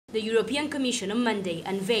The European Commission on Monday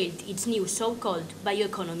unveiled its new so-called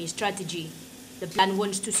bioeconomy strategy. The plan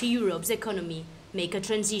wants to see Europe's economy make a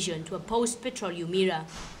transition to a post-petroleum era.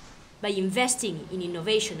 By investing in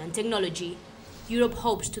innovation and technology, Europe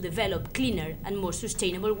hopes to develop cleaner and more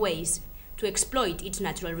sustainable ways to exploit its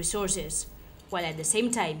natural resources, while at the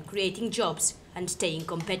same time creating jobs and staying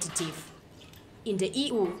competitive. In the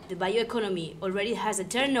EU, the bioeconomy already has a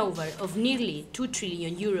turnover of nearly 2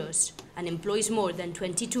 trillion euros and employs more than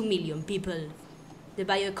 22 million people. The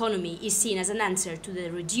bioeconomy is seen as an answer to the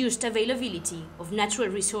reduced availability of natural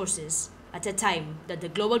resources at a time that the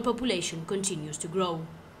global population continues to grow.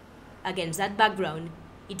 Against that background,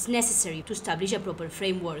 it's necessary to establish a proper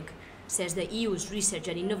framework, says the EU's Research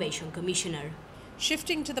and Innovation Commissioner.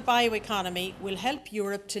 Shifting to the bioeconomy will help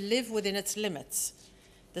Europe to live within its limits.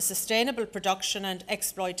 The sustainable production and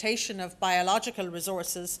exploitation of biological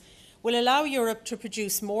resources will allow Europe to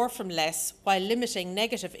produce more from less while limiting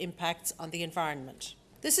negative impacts on the environment.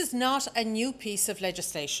 This is not a new piece of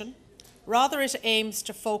legislation. Rather, it aims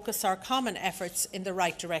to focus our common efforts in the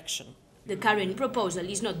right direction. The current proposal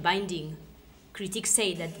is not binding. Critics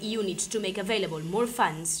say that the EU needs to make available more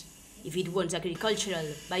funds if it wants agricultural,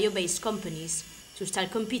 bio-based companies to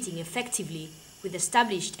start competing effectively with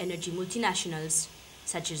established energy multinationals,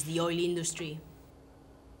 such as the oil industry.